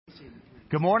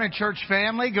Good morning, church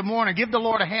family. Good morning. Give the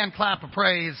Lord a hand clap of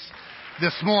praise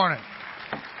this morning.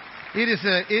 It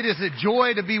is a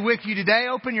joy to be with you today.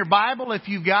 Open your Bible, if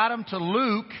you've got them, to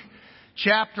Luke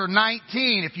chapter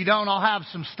 19. If you don't, I'll have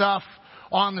some stuff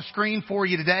on the screen for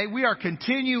you today. We are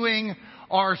continuing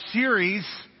our series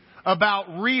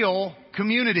about real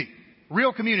community.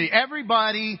 Real community.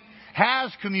 Everybody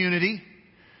has community,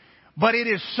 but it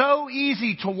is so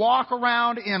easy to walk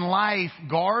around in life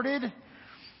guarded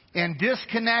and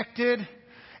disconnected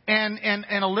and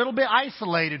a little bit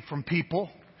isolated from people.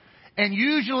 And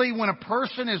usually when a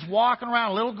person is walking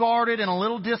around a little guarded and a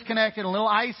little disconnected, a little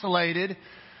isolated,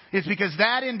 it's because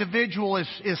that individual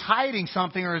is hiding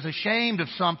something or is ashamed of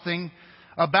something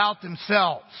about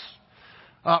themselves.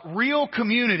 Real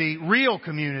community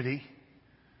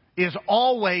is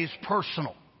always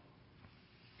personal.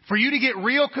 For you to get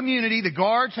real community, the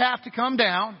guards have to come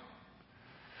down.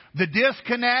 The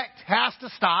disconnect has to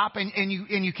stop, and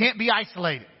you can't be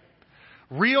isolated.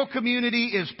 Real community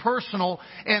is personal,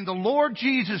 and the Lord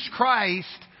Jesus Christ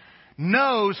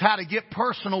knows how to get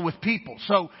personal with people.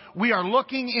 So we are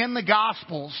looking in the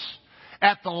Gospels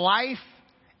at the life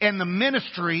and the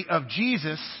ministry of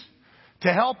Jesus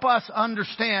to help us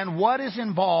understand what is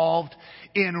involved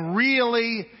in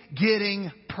really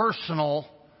getting personal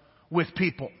with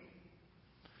people.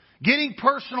 Getting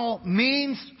personal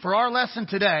means, for our lesson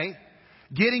today,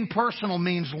 getting personal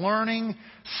means learning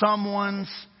someone's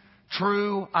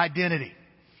true identity.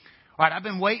 All right, I've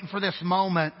been waiting for this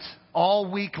moment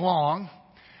all week long.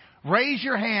 Raise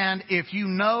your hand if you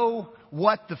know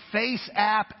what the Face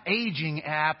App Aging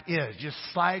app is. Just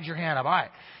slide your hand up. All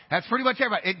right, that's pretty much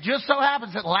everybody. It just so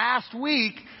happens that last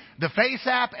week, the Face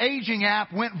App Aging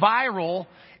app went viral,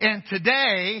 and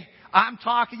today I'm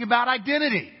talking about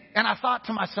identity. And I thought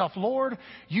to myself, Lord,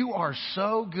 you are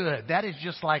so good. That is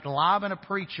just like lobbing a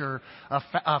preacher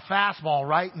a fastball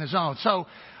right in the zone. So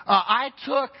I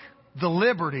took the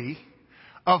liberty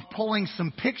of pulling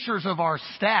some pictures of our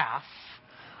staff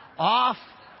off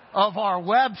of our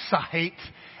website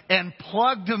and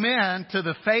plugged them in to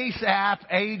the Face App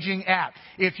Aging app.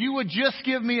 If you would just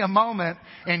give me a moment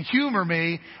and humor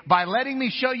me by letting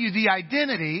me show you the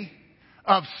identity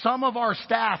of some of our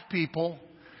staff people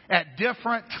at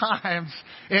different times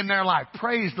in their life.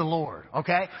 Praise the Lord.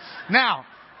 Okay. Now,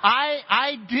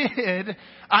 I did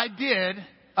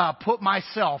put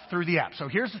myself through the app. So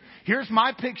here's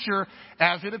my picture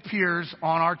as it appears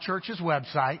on our church's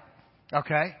website.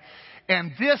 Okay.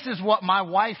 And this is what my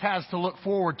wife has to look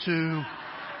forward to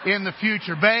in the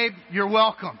future. Babe, you're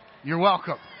welcome. You're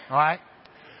welcome. All right.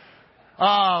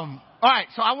 All right.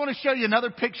 So I want to show you another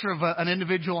picture of an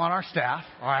individual on our staff.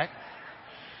 All right.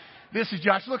 This is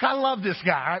Josh. Look, I love this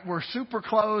guy. Right? We're super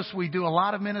close. We do a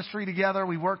lot of ministry together.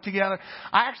 We work together.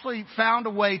 I actually found a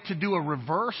way to do a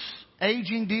reverse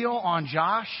aging deal on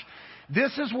Josh.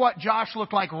 This is what Josh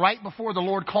looked like right before the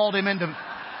Lord called him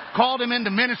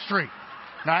into ministry.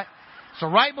 Right? So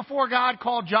right before God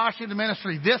called Josh into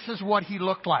ministry, this is what he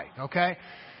looked like. Okay?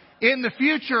 In the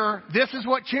future, this is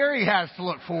what Cherry has to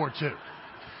look forward to.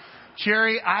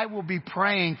 Cherry, I will be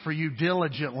praying for you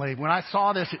diligently. When I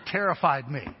saw this, it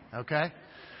terrified me. Okay?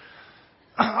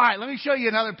 All right, let me show you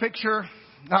another picture.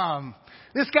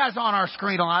 This guy's on our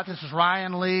screen a lot. This is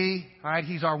Ryan Lee. All right,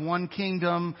 he's our One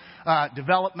Kingdom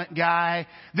development guy.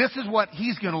 This is what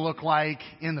he's going to look like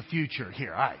in the future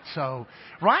here. All right, so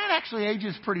Ryan actually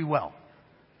ages pretty well.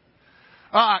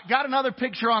 Got another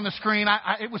picture on the screen.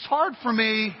 It was hard for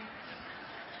me.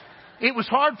 It was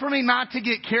hard for me not to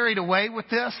get carried away with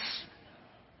this.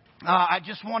 I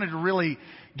just wanted to really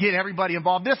get everybody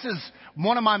involved. This is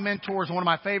one of my mentors, one of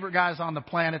my favorite guys on the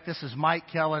planet. This is Mike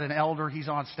Kellett, an elder. He's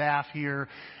on staff here.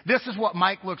 This is what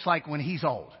Mike looks like when he's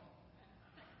old.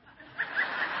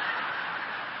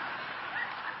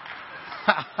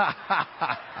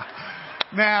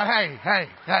 Man,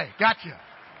 hey, gotcha.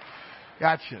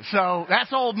 So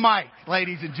that's old Mike,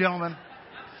 ladies and gentlemen.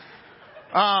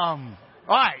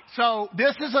 All right, so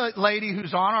this is a lady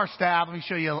who's on our staff. Let me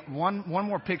show you one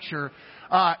more picture.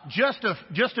 Just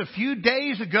a few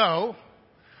days ago,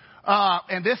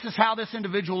 and this is how this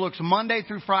individual looks Monday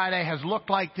through Friday, has looked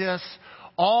like this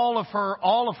all of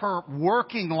her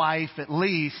working life at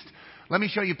least. Let me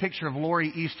show you a picture of Lori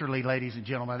Easterly, ladies and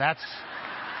gentlemen. That's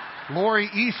Lori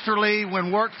Easterly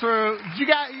when worked through.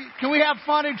 Can we have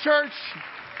fun in church?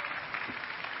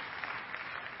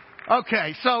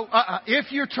 Okay, so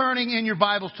if you're turning in your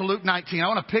Bibles to Luke 19, I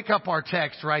want to pick up our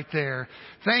text right there.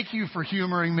 Thank you for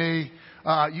humoring me.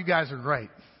 You guys are great.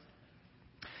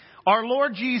 Our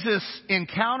Lord Jesus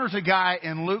encounters a guy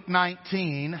in Luke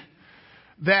 19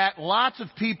 that lots of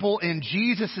people in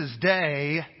Jesus'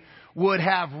 day would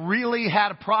have really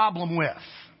had a problem with.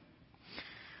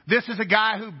 This is a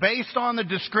guy who, based on the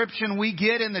description we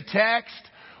get in the text,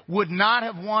 would not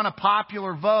have won a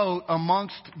popular vote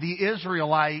amongst the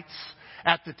Israelites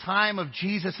at the time of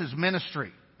Jesus'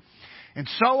 ministry. And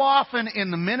so often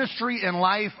in the ministry and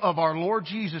life of our Lord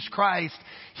Jesus Christ,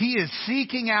 He is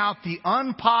seeking out the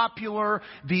unpopular,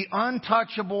 the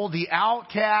untouchable, the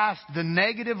outcast, the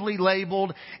negatively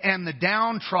labeled, and the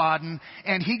downtrodden,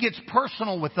 and He gets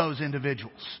personal with those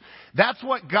individuals. That's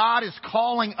what God is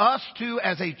calling us to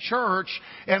as a church,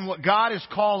 and what God is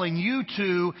calling you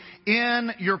to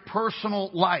in your personal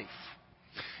life.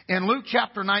 In Luke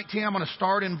chapter 19, I'm going to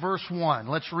start in verse 1.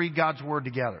 Let's read God's Word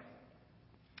together.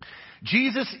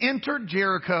 Jesus entered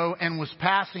Jericho and was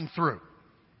passing through.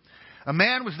 A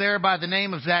man was there by the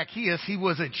name of Zacchaeus. He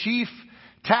was a chief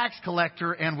tax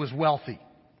collector and was wealthy.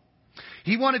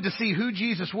 He wanted to see who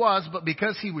Jesus was, but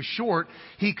because he was short,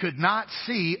 he could not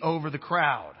see over the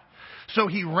crowd. So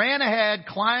he ran ahead,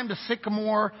 climbed a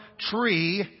sycamore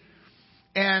tree,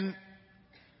 and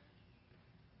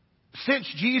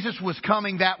since Jesus was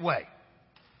coming that way,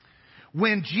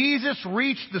 when Jesus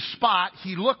reached the spot,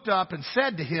 He looked up and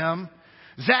said to him,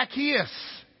 Zacchaeus,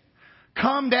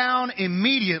 come down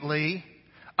immediately.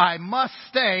 I must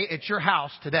stay at your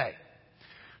house today.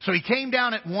 So he came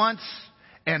down at once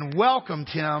and welcomed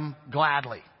him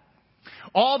gladly.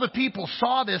 All the people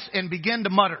saw this and began to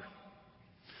mutter,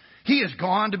 he has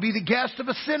gone to be the guest of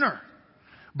a sinner.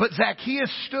 But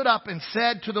Zacchaeus stood up and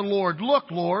said to the Lord,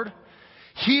 look, Lord,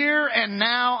 here and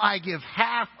now I give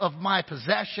half of my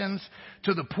possessions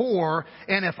to the poor,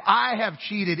 and if I have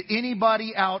cheated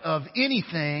anybody out of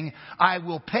anything, I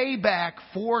will pay back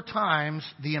 4 times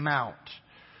the amount.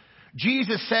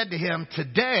 Jesus said to him,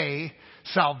 today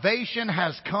salvation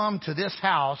has come to this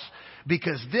house,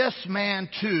 because this man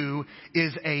too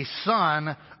is a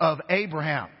son of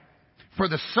Abraham. For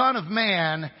the Son of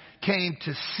Man came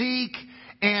to seek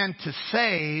and to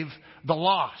save the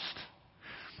lost.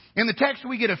 In the text,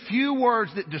 we get a few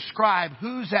words that describe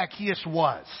who Zacchaeus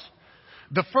was.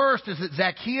 The first is that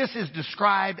Zacchaeus is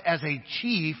described as a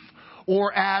chief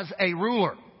or as a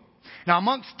ruler. Now,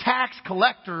 amongst tax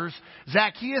collectors,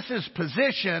 Zacchaeus'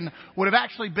 position would have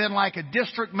actually been like a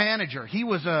district manager. He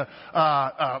was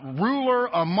a ruler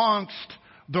amongst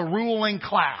the ruling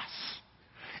class.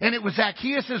 And it was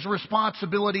Zacchaeus'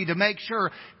 responsibility to make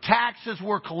sure taxes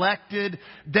were collected,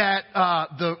 that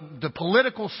the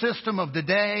political system of the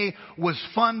day was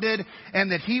funded,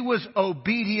 and that he was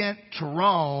obedient to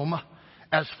Rome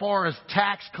as far as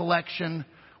tax collection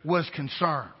was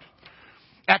concerned.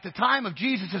 At the time of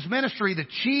Jesus' ministry, the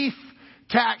chief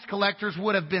tax collectors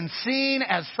would have been seen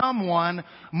as someone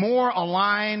more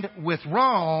aligned with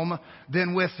Rome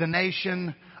than with the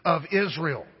nation of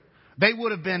Israel. They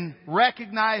would have been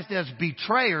recognized as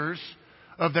betrayers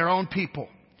of their own people.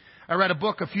 I read a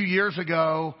book a few years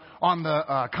ago on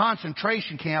the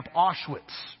concentration camp Auschwitz,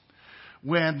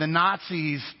 when the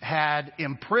Nazis had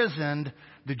imprisoned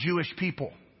the Jewish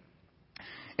people.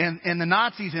 And the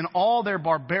Nazis, in all their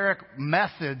barbaric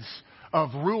methods of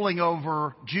ruling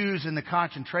over Jews in the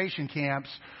concentration camps,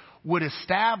 would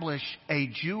establish a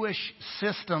Jewish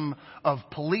system of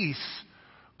police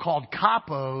called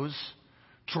kapos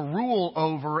to rule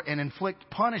over and inflict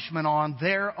punishment on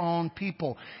their own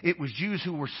people. It was Jews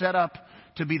who were set up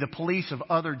to be the police of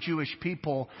other Jewish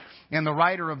people. And the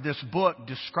writer of this book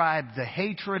described the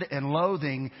hatred and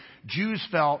loathing Jews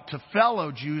felt to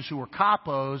fellow Jews who were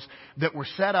kapos that were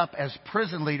set up as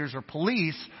prison leaders or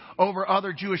police over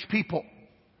other Jewish people.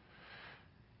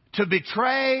 To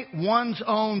betray one's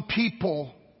own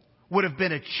people would have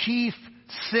been a chief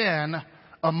sin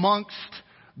amongst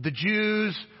the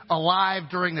Jews alive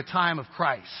during the time of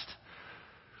Christ.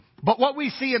 But what we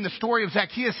see in the story of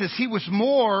Zacchaeus is he was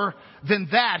more than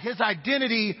that. His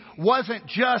identity wasn't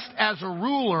just as a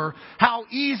ruler. How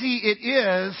easy it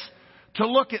is to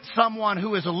look at someone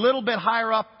who is a little bit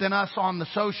higher up than us on the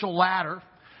social ladder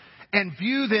and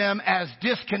view them as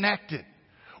disconnected,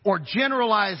 or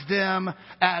generalize them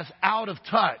as out of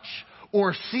touch,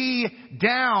 or see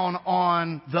down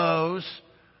on those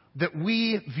that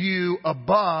we view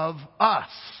above us.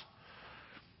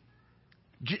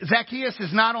 Zacchaeus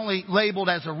is not only labeled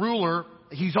as a ruler,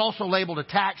 he's also labeled a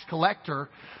tax collector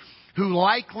who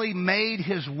likely made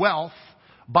his wealth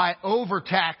by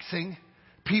overtaxing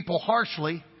people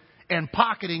harshly and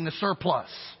pocketing the surplus.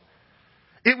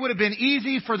 It would have been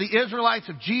easy for the Israelites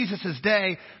of Jesus'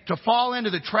 day to fall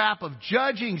into the trap of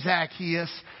judging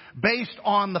Zacchaeus based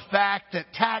on the fact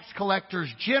that tax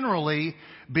collectors generally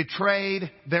betrayed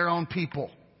their own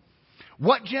people.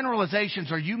 What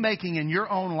generalizations are you making in your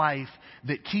own life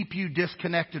that keep you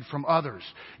disconnected from others?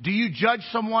 Do you judge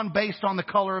someone based on the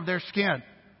color of their skin?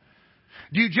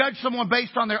 Do you judge someone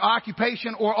based on their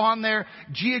occupation or on their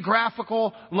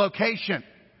geographical location?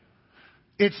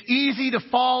 It's easy to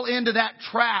fall into that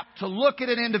trap, to look at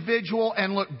an individual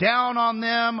and look down on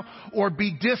them or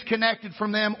be disconnected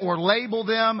from them or label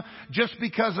them just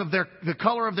because of the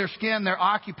color of their skin, their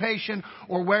occupation,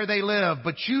 or where they live.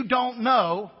 But you don't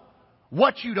know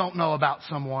what you don't know about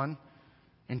someone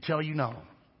until you know them.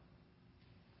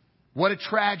 What a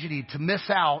tragedy to miss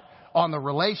out on the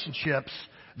relationships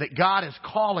that God is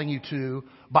calling you to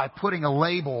by putting a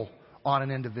label on an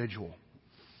individual.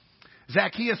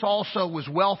 Zacchaeus also was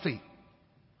wealthy.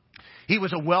 He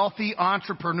was a wealthy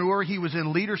entrepreneur. He was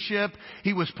in leadership.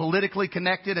 He was politically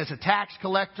connected as a tax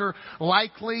collector.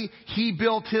 Likely, he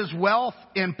built his wealth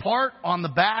in part on the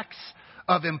backs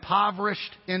of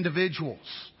impoverished individuals.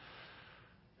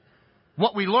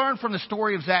 What we learn from the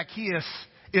story of Zacchaeus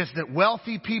is that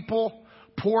wealthy people,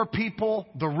 poor people,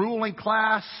 the ruling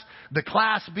class, the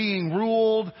class being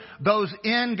ruled, those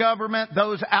in government,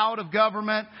 those out of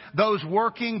government, those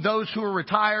working, those who are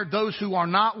retired, those who are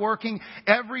not working,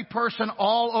 every person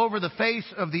all over the face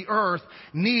of the earth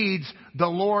needs the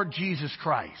Lord Jesus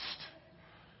Christ.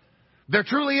 There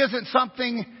truly isn't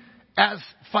something as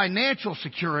financial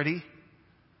security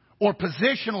or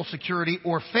positional security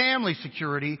or family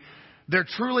security. There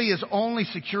truly is only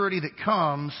security that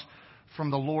comes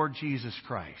from the Lord Jesus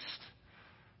Christ.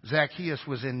 Zacchaeus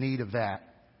was in need of that.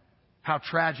 How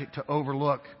tragic to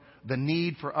overlook the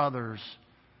need for others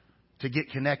to get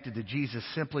connected to Jesus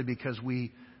simply because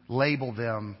we label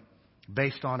them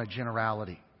based on a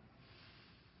generality.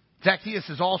 Zacchaeus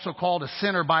is also called a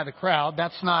sinner by the crowd.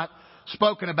 That's not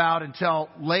spoken about until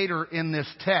later in this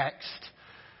text.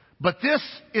 But this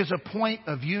is a point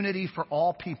of unity for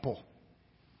all people.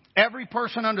 Every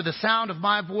person under the sound of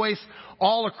my voice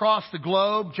all across the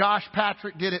globe. Josh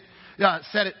Patrick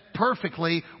said it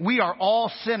perfectly. We are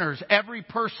all sinners. Every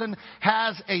person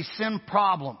has a sin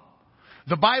problem.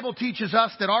 The Bible teaches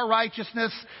us that our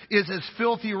righteousness is as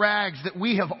filthy rags, that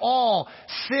we have all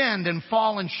sinned and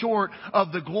fallen short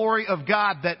of the glory of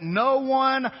God, that no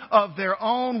one of their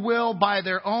own will, by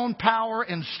their own power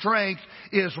and strength,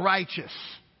 is righteous.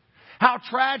 How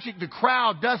tragic the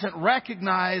crowd doesn't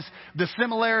recognize the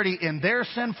similarity in their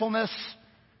sinfulness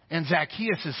and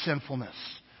Zacchaeus' sinfulness.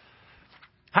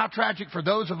 How tragic for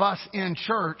those of us in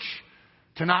church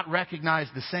to not recognize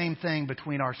the same thing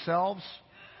between ourselves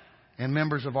and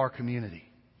members of our community.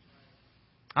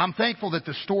 I'm thankful that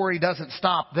the story doesn't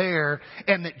stop there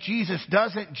and that Jesus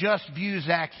doesn't just view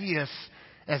Zacchaeus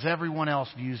as everyone else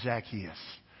views Zacchaeus.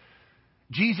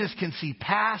 Jesus can see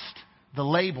past the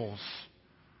labels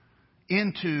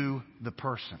into the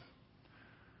person.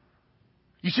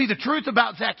 You see, the truth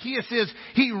about Zacchaeus is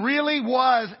he really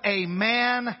was a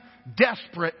man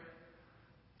desperate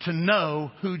to know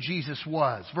who Jesus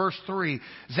was. Verse 3,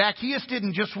 Zacchaeus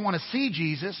didn't just want to see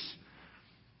Jesus.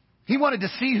 He wanted to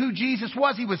see who Jesus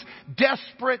was. He was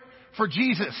desperate for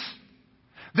Jesus.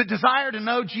 The desire to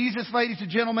know Jesus, ladies and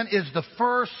gentlemen, is the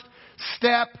first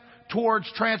step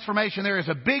towards transformation. There is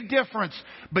a big difference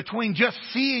between just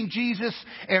seeing Jesus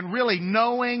and really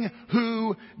knowing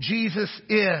who Jesus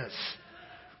is.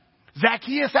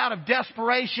 Zacchaeus, out of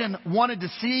desperation, wanted to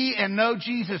see and know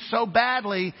Jesus so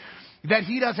badly that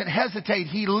he doesn't hesitate.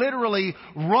 He literally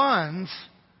runs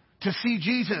to see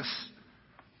Jesus.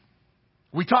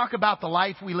 We talk about the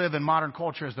life we live in modern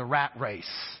culture as the rat race.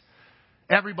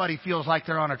 Everybody feels like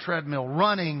they're on a treadmill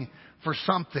running for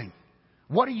something.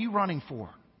 What are you running for?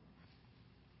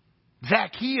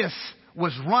 Zacchaeus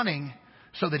was running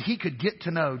so that he could get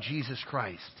to know Jesus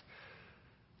Christ.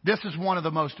 This is one of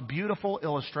the most beautiful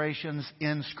illustrations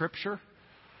in Scripture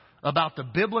about the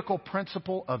biblical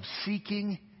principle of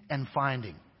seeking and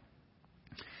finding.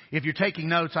 If you're taking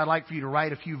notes, I'd like for you to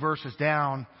write a few verses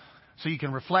down so you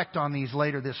can reflect on these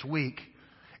later this week.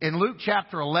 In Luke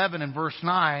chapter 11 and verse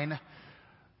 9,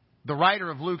 the writer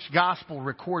of Luke's gospel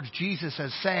records Jesus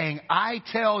as saying, I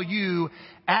tell you,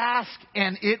 ask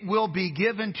and it will be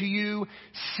given to you.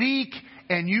 Seek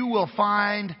and you will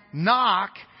find.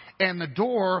 Knock and the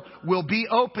door will be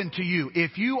open to you.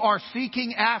 If you are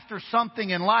seeking after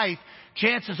something in life,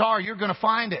 chances are you're going to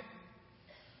find it.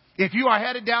 If you are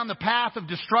headed down the path of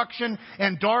destruction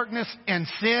and darkness and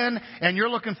sin, and you're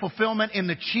looking fulfillment in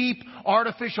the cheap,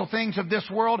 artificial things of this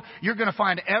world, you're going to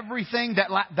find everything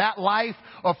that life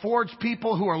affords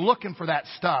people who are looking for that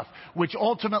stuff, which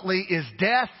ultimately is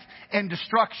death and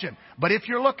destruction. But if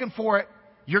you're looking for it,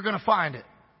 you're going to find it.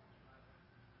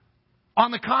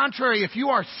 On the contrary, if you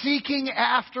are seeking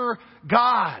after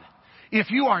God, if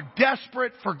you are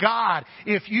desperate for God,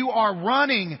 if you are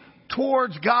running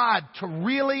towards God to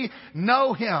really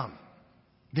know Him,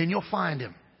 then you'll find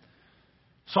Him.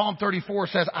 Psalm 34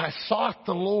 says, I sought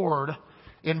the Lord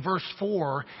in verse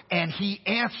 4, and He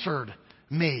answered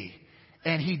me,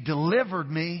 and He delivered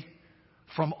me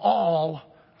from all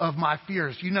of my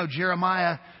fears. You know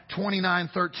Jeremiah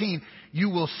 29:13. You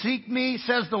will seek me,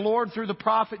 says the Lord through the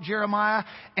prophet Jeremiah,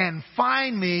 and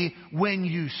find me when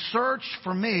you search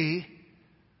for me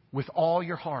with all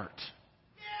your heart.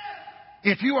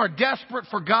 If you are desperate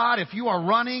for God, if you are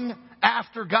running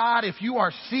after God, if you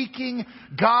are seeking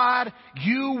God,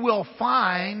 you will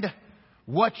find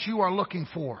what you are looking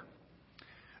for.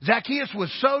 Zacchaeus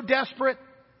was so desperate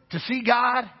to see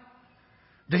God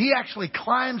that he actually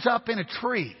climbs up in a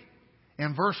tree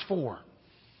in verse 4.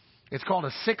 It's called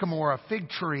a sycamore, a fig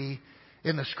tree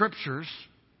in the Scriptures.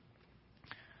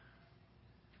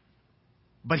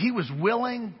 But he was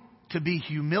willing to be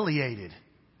humiliated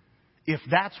if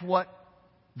that's what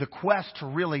the quest to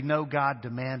really know God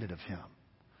demanded of him.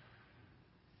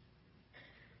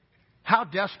 How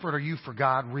desperate are you for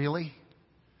God, really?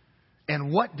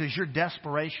 And what does your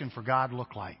desperation for God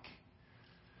look like?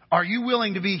 Are you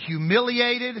willing to be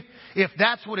humiliated if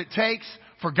that's what it takes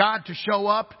for God to show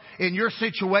up in your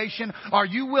situation? Are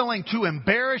you willing to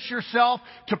embarrass yourself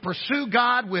to pursue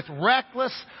God with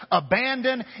reckless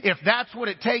abandon if that's what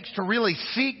it takes to really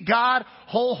seek God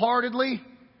wholeheartedly?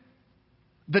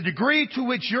 The degree to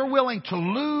which you're willing to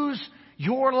lose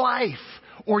your life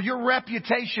or your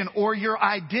reputation or your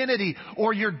identity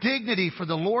or your dignity for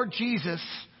the Lord Jesus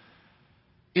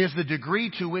is the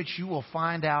degree to which you will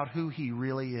find out who He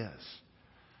really is.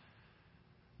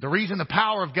 The reason the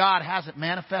power of God hasn't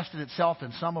manifested itself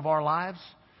in some of our lives,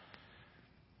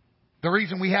 the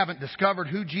reason we haven't discovered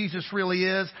who Jesus really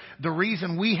is, the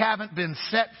reason we haven't been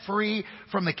set free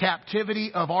from the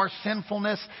captivity of our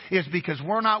sinfulness is because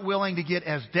we're not willing to get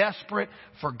as desperate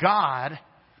for God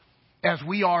as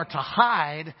we are to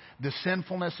hide the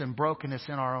sinfulness and brokenness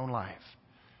in our own life.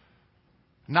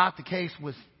 Not the case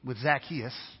with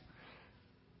Zacchaeus.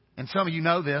 And some of you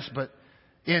know this, but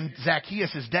in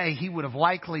Zacchaeus' day, he would have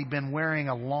likely been wearing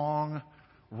a long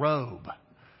robe,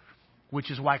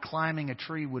 which is why climbing a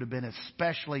tree would have been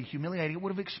especially humiliating. It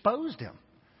would have exposed him.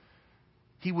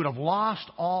 He would have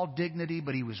lost all dignity,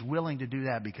 but he was willing to do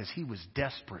that because he was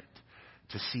desperate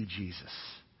to see Jesus.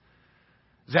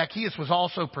 Zacchaeus was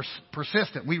also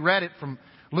persistent. We read it from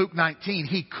Luke 19.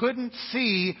 He couldn't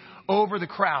see over the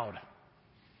crowd.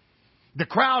 The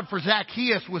crowd for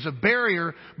Zacchaeus was a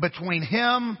barrier between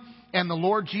him and the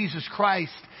Lord Jesus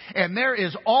Christ. And there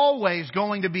is always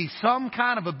going to be some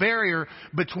kind of a barrier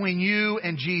between you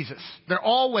and Jesus. There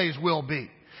always will be.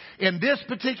 In this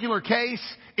particular case,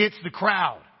 it's the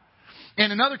crowd.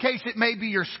 In another case, it may be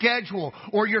your schedule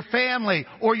or your family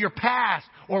or your past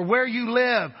or where you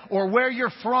live or where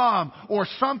you're from or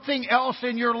something else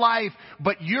in your life.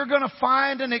 But you're going to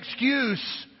find an excuse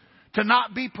to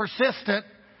not be persistent,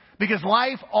 because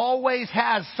life always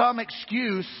has some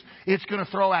excuse it's going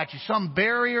to throw at you. Some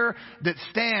barrier that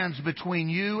stands between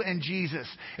you and Jesus.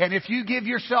 And if you give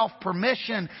yourself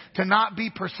permission to not be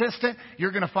persistent,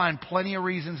 you're going to find plenty of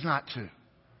reasons not to.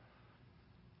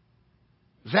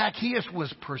 Zacchaeus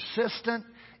was persistent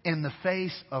in the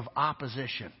face of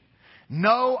opposition.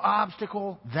 No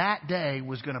obstacle that day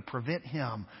was going to prevent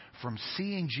him from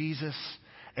seeing Jesus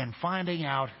and finding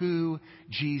out who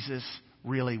Jesus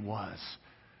really was.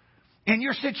 In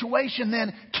your situation,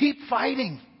 then, keep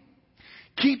fighting.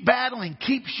 Keep battling.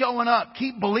 Keep showing up.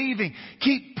 Keep believing.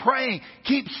 Keep praying.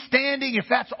 Keep standing if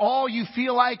that's all you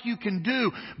feel like you can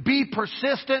do. Be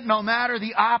persistent no matter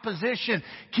the opposition.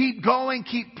 Keep going.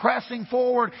 Keep pressing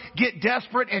forward. Get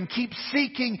desperate and keep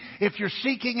seeking. If you're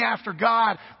seeking after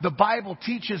God, the Bible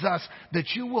teaches us that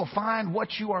you will find what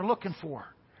you are looking for.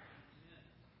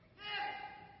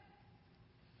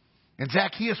 And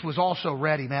Zacchaeus was also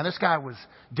ready, man. This guy was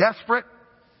desperate.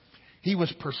 He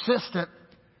was persistent.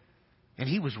 And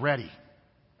he was ready.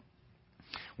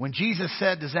 When Jesus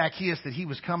said to Zacchaeus that he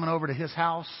was coming over to his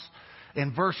house,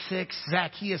 in verse 6,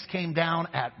 Zacchaeus came down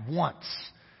at once.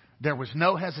 There was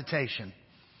no hesitation.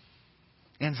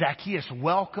 And Zacchaeus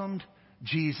welcomed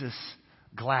Jesus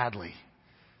gladly.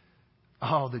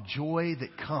 Oh, the joy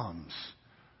that comes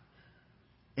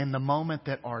in the moment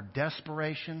that our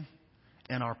desperation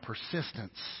and our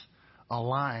persistence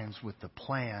aligns with the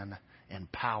plan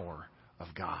and power of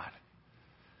God.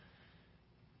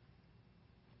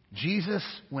 Jesus,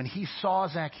 when he saw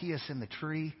Zacchaeus in the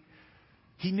tree,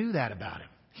 he knew that about him.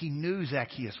 He knew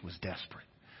Zacchaeus was desperate.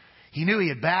 He knew he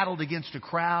had battled against a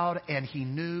crowd, and he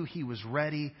knew he was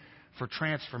ready for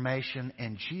transformation,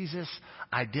 and Jesus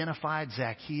identified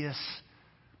Zacchaeus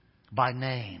by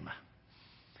name.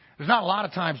 There's not a lot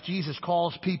of times Jesus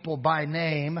calls people by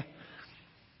name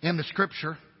in the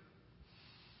Scripture.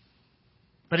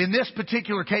 But in this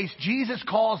particular case, Jesus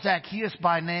calls Zacchaeus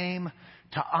by name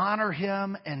to honor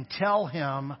him and tell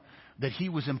him that he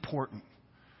was important.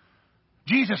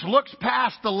 Jesus looks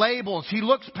past the labels. He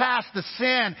looks past the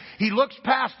sin. He looks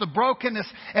past the brokenness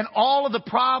and all of the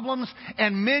problems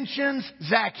and mentions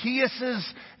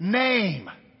Zacchaeus' name.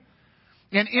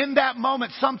 And in that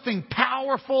moment, something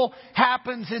powerful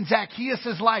happens in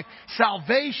Zacchaeus' life.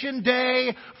 Salvation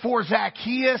Day for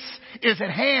Zacchaeus is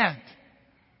at hand.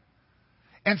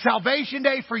 And Salvation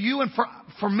Day for you and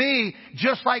for me,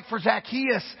 just like for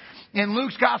Zacchaeus in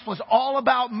Luke's Gospel, is all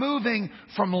about moving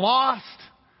from lost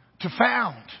to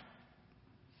found.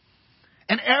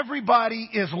 And everybody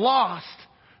is lost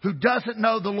who doesn't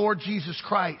know the Lord Jesus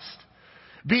Christ.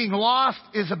 Being lost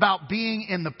is about being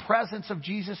in the presence of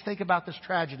Jesus. Think about this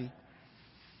tragedy.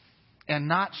 And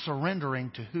not surrendering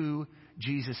to who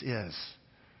Jesus is.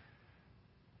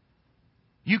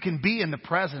 You can be in the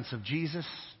presence of Jesus,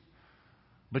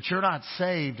 but you're not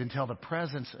saved until the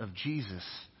presence of Jesus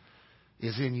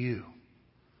is in you.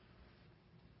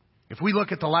 If we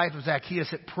look at the life of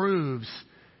Zacchaeus, it proves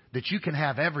that you can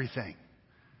have everything.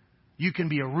 You can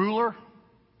be a ruler,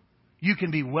 you can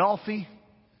be wealthy,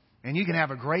 and you can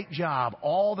have a great job.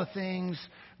 All the things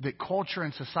that culture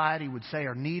and society would say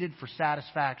are needed for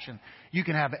satisfaction. You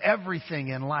can have everything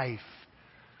in life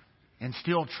and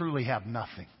still truly have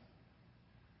nothing.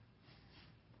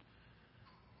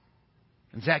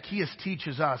 And Zacchaeus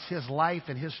teaches us, his life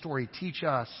and his story teach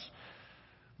us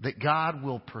that God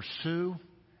will pursue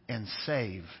and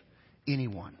save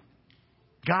anyone.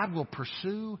 God will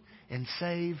pursue and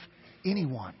save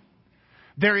anyone.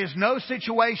 There is no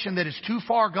situation that is too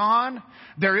far gone.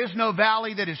 There is no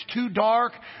valley that is too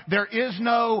dark. There is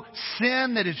no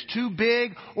sin that is too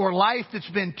big or life that's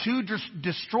been too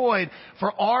destroyed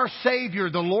for our Savior,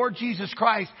 the Lord Jesus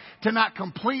Christ, to not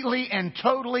completely and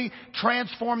totally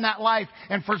transform that life.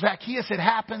 And for Zacchaeus, it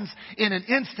happens in an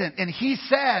instant. And he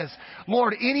says,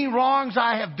 Lord, any wrongs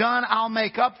I have done, I'll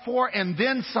make up for, and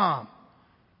then some.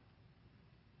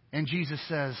 And Jesus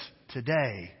says,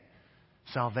 today,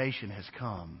 salvation has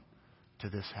come to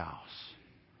this house.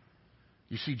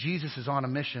 You see, Jesus is on a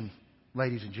mission,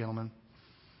 ladies and gentlemen,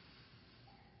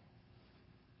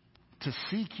 to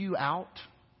seek you out,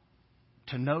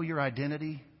 to know your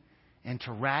identity, and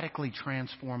to radically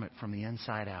transform it from the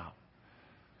inside out.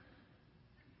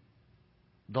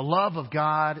 The love of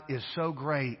God is so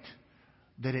great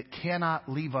that it cannot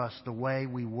leave us the way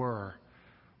we were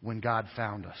when God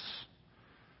found us.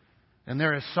 And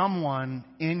there is someone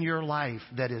in your life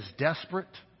that is desperate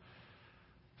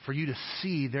for you to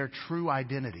see their true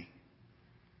identity.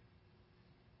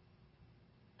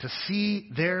 To see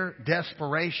their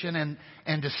desperation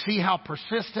and to see how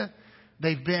persistent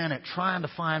they've been at trying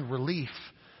to find relief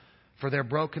for their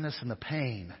brokenness and the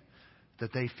pain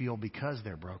that they feel because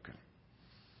they're broken.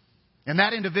 And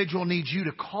that individual needs you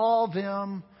to call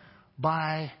them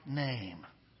by name.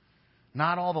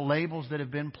 Not all the labels that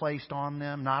have been placed on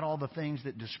them, not all the things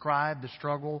that describe the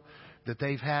struggle that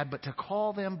they've had, but to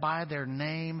call them by their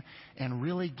name and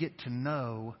really get to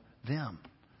know them.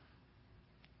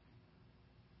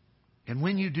 And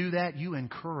when you do that, you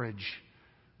encourage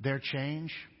their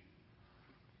change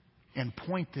and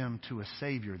point them to a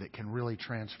Savior that can really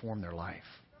transform their life.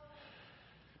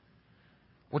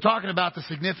 We're talking about the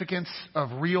significance of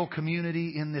real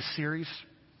community in this series.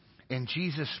 And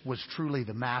Jesus was truly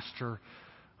the master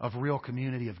of real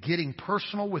community, of getting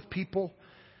personal with people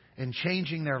and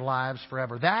changing their lives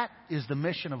forever. That is the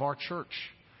mission of our church.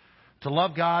 To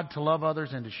love God, to love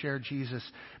others, and to share Jesus.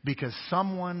 Because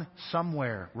someone,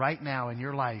 somewhere, right now in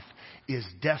your life is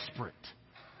desperate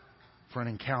for an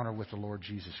encounter with the Lord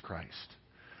Jesus Christ.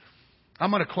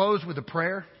 I'm going to close with a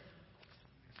prayer.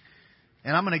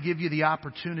 And I'm going to give you the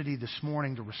opportunity this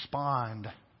morning to respond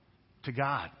to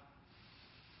God.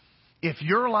 If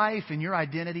your life and your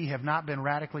identity have not been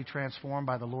radically transformed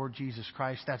by the Lord Jesus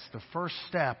Christ, that's the first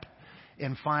step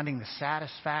in finding the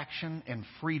satisfaction and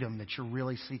freedom that you're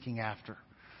really seeking after.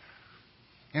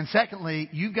 And secondly,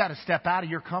 you've got to step out of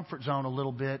your comfort zone a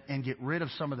little bit and get rid of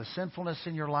some of the sinfulness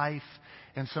in your life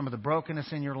and some of the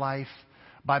brokenness in your life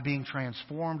by being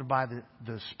transformed by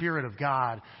the Spirit of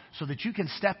God so that you can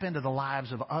step into the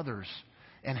lives of others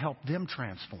and help them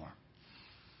transform.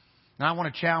 Now, I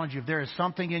want to challenge you, if there is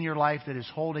something in your life that is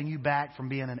holding you back from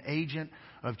being an agent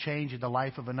of change in the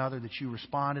life of another, that you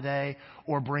respond today,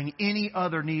 or bring any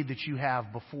other need that you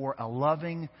have before a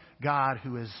loving God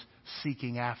who is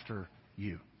seeking after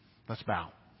you. Let's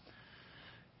bow.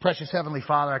 Precious Heavenly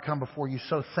Father, I come before you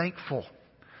so thankful,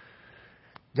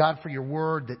 God, for your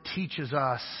word that teaches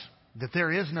us that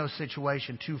there is no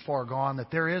situation too far gone,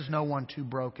 that there is no one too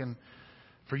broken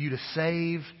for you to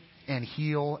save and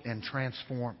heal and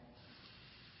transform.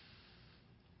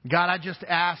 God, I just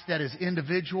ask that as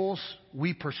individuals,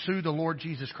 we pursue the Lord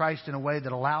Jesus Christ in a way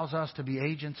that allows us to be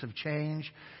agents of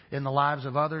change in the lives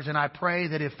of others. And I pray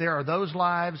that if there are those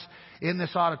lives in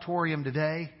this auditorium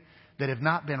today that have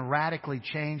not been radically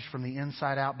changed from the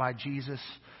inside out by Jesus,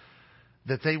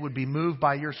 that they would be moved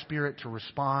by your Spirit to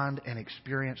respond and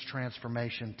experience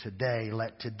transformation today.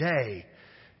 Let today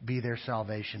be their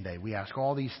salvation day. We ask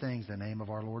all these things in the name of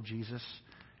our Lord Jesus.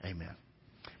 Amen.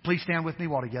 Please stand with me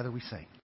while together we sing.